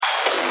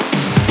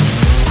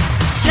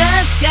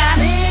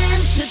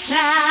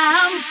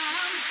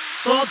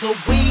For the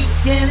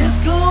weekend is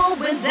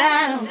going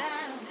down.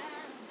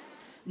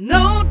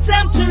 No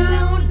time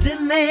to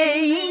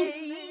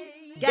delay.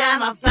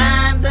 Gotta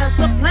find us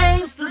a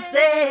place to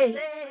stay.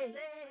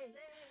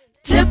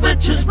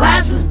 Temperatures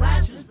rising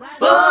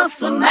for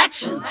some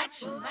action.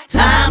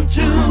 Time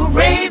to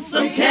raise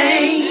some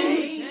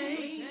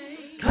cane.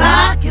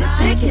 Clock is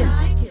ticking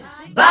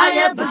by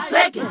every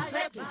second.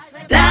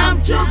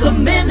 Down to the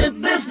minute,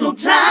 there's no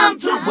time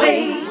to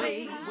waste.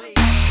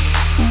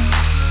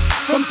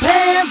 From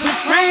Paris,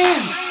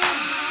 France,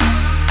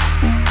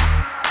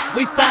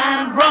 we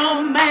find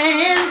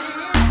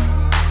romance.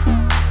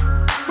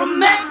 From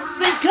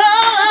Mexico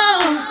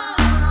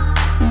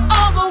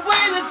all the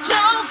way to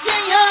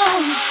Tokyo,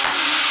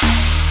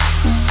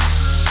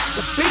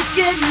 the beat's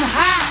getting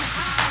hot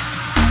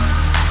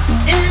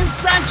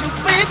inside your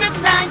favorite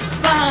night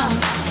spot.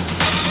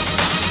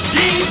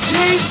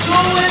 DJ's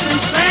going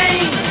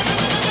insane,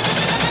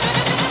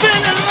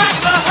 spinning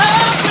like a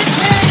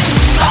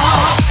hurricane.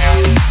 Oh.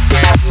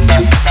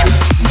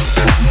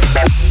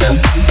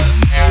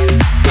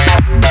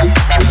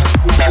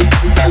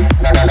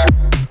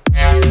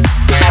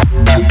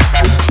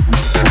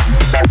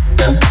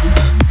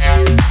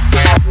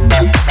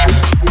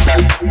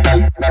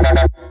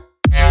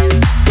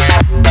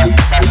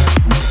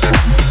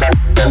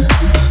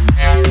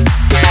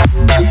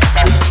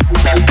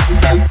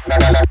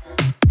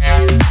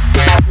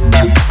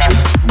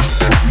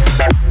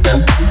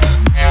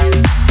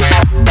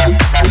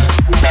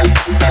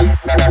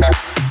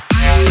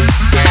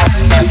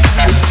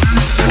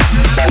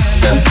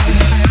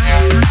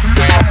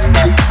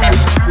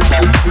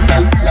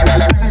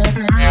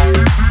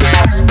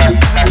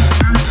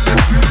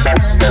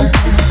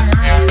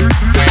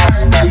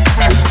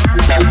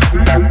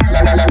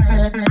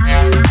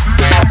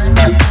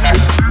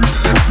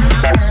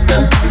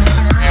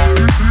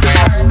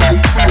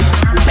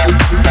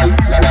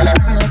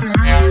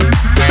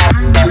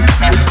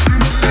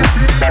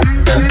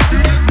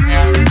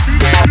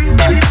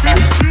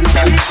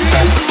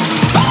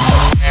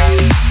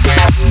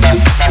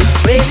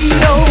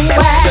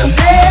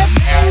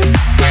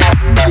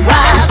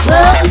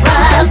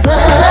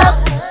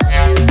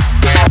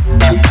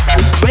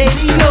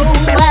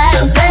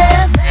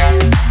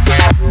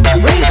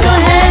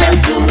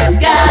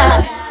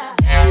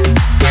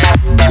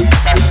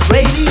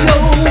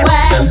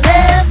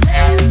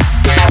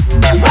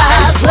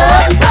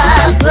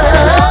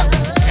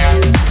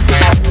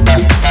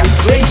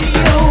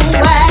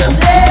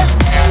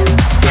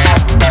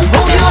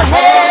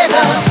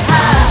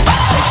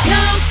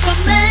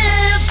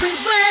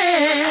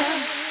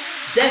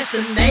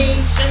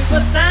 Destinations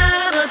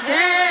without a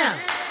doubt,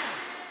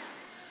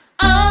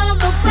 all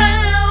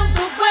around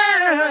the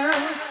world,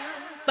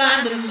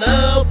 finding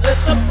love with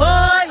a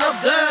boy or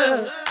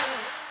girl.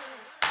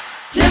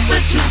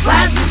 Temperatures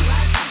rising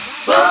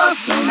for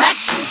some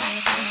action,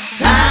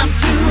 time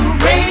to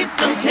raise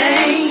some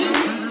cane.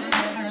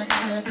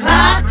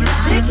 Clock is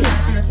ticking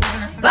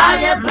by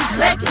every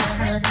second,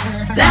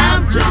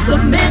 down to the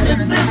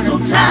minute, there's no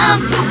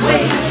time to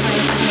wait.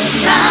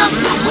 Time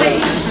to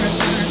wait.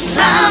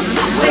 Time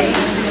to wait,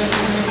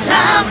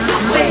 time to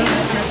wait,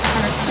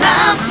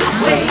 time to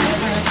wait,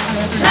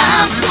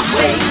 time to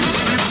wait,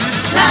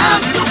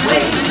 time to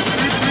wait.